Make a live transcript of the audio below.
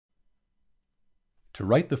To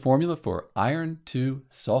write the formula for iron 2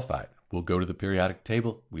 sulfide, we'll go to the periodic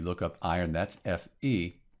table, we look up iron, that's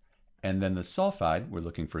Fe, and then the sulfide, we're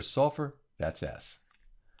looking for sulfur, that's S.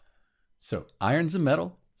 So iron's a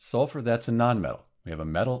metal, sulfur, that's a nonmetal. We have a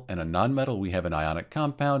metal and a nonmetal, we have an ionic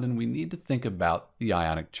compound, and we need to think about the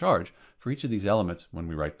ionic charge for each of these elements when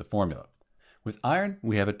we write the formula. With iron,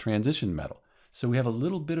 we have a transition metal, so we have a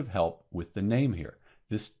little bit of help with the name here.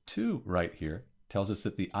 This 2 right here tells us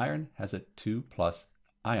that the iron has a 2+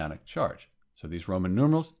 ionic charge. So these Roman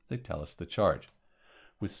numerals, they tell us the charge.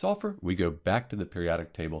 With sulfur, we go back to the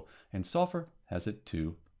periodic table, and sulfur has a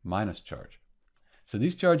 2- charge. So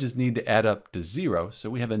these charges need to add up to 0, so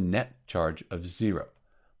we have a net charge of 0.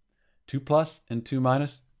 2+ and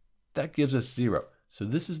 2-, that gives us 0. So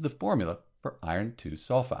this is the formula for iron 2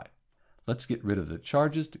 sulfide. Let's get rid of the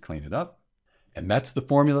charges to clean it up. And that's the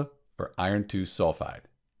formula for iron 2 sulfide,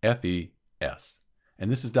 FeS.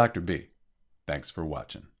 And this is Dr. B. Thanks for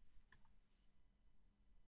watching.